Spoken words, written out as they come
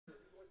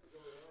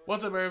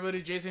What's up,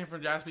 everybody? Jason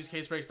from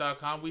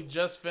JaspysCaseBreaks.com. We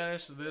just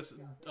finished this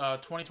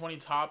 2020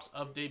 Topps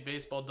Update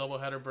Baseball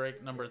Doubleheader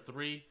break number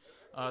 3.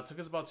 It took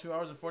us about 2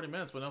 hours and 40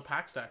 minutes with no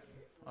pack stacking.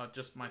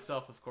 Just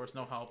myself, of course,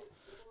 no help.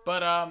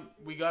 But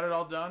we got it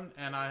all done,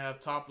 and I have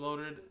top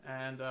loaded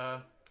and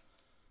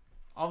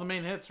all the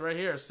main hits right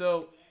here.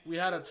 So we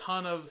had a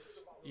ton of,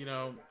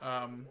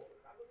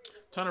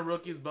 ton of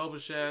rookies: Bo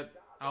Bichette,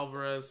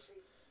 Alvarez,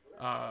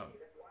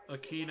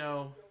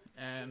 Aquino,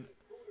 and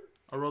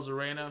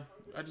Rosarena.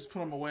 I just put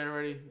them away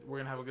already. We're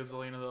going to have a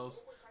gazillion of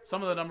those.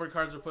 Some of the numbered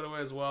cards are put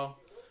away as well.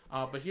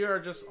 But here are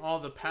just all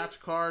the patch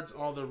cards,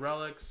 all the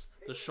relics,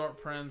 the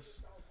short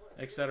prints,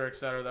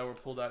 etc., that were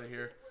pulled out of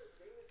here.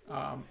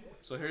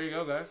 So here you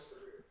go, guys.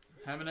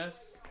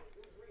 Jimenez,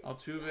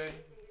 Altuve,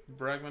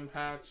 Bregman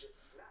patch,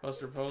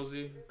 Buster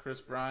Posey, Chris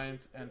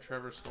Bryant, and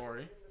Trevor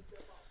Story.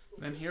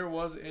 Then here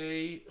was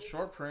a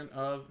short print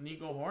of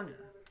Nico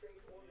Hornier.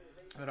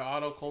 An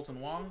auto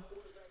Colton Wong,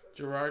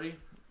 Girardi,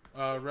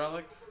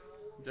 relic,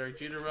 Derek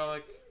Jeter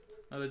relic,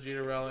 another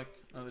Jeter relic,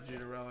 another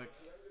Jeter relic.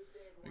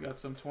 We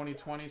got some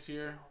 2020s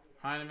here.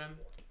 Heineman,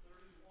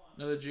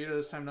 another Jeter,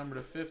 this time numbered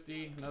to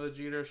 50. Another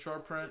Jeter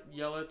short print.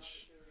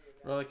 Yelich,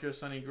 relic here,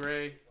 Sonny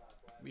Gray.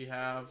 We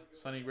have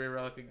Sonny Gray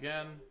relic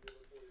again.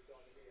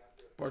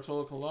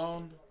 Bartolo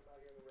Colon,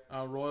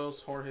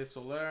 Royals, Jorge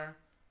Soler,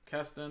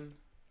 Keston,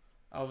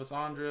 Elvis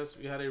Andres.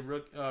 We had a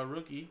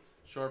rookie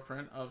short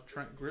print of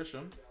Trent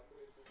Grisham.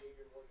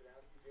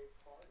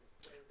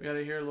 We got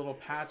here a little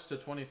patch to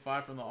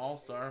 25 from the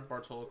All-Star,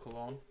 Bartolo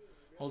Colon.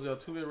 Jose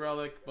Altuve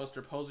relic,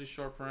 Buster Posey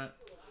short print,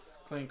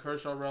 Clayton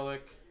Kershaw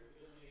relic,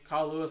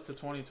 Kyle Lewis to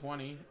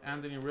 2020,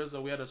 Anthony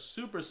Rizzo. We had a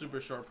super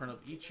short print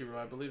of Ichiro.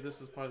 I believe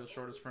this is probably the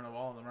shortest print of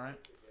all of them, right?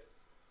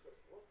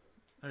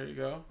 There you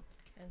go.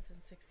 Ends in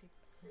 60.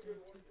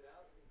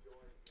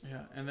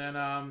 Yeah, and then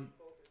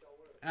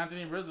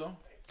Anthony Rizzo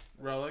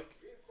relic.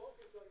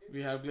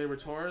 We have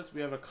Gleyber Torres. We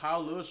have a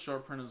Kyle Lewis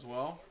short print as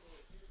well.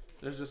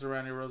 There's just a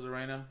Randy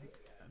Rosarena.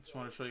 I just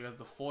want to show you guys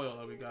the foil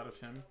that we got of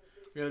him.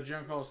 We got a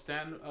Giancarlo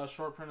Stanton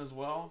short print as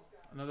well.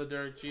 Another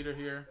Derek Jeter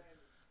here.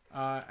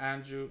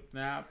 Andrew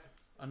Knapp.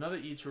 Another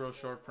Ichiro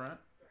short print.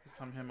 This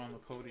time him on the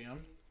podium.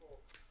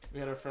 We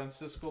had a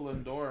Francisco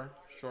Lindor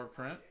short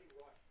print.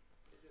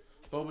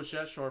 Bo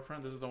Bichette short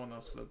print. This is the one that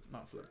was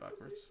not flipped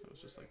backwards. It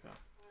was just like that.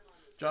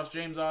 Josh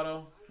James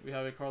auto. We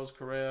have a Carlos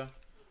Correa.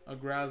 A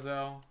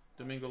Grazel.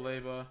 Domingo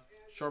Leyva.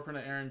 Short print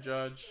of Aaron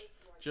Judge.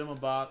 Jim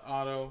Abbott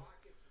auto.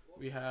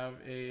 We have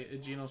a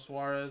Gino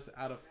Suarez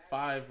out of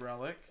 5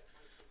 relic.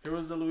 Here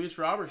was the Luis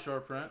Robert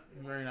short print.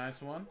 Very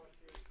nice one.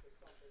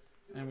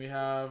 And we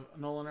have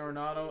Nolan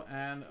Arenado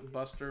and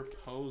Buster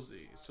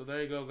Posey. So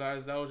there you go,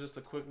 guys. That was just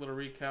a quick little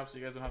recap so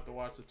you guys don't have to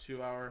watch the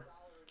 2-hour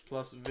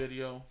plus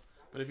video.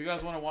 But if you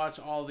guys want to watch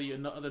all the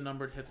other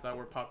numbered hits that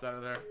were popped out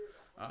of there,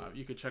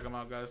 you could check them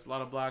out, guys. A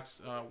lot of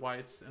blacks,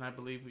 whites, and I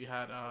believe we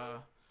had, I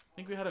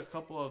think we had a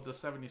couple of the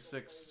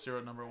 76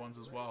 serial number ones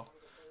as well.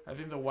 I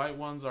think the white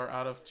ones are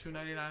out of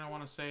 299, I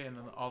want to say, and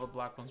then all the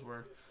black ones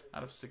were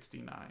out of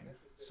 69.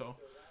 So,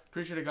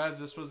 appreciate it, guys.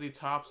 This was the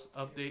Topps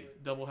Update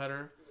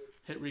Doubleheader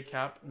Hit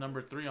Recap number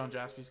 3 on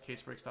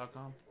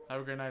JaspysCaseBreaks.com. Have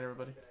a great night,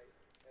 everybody.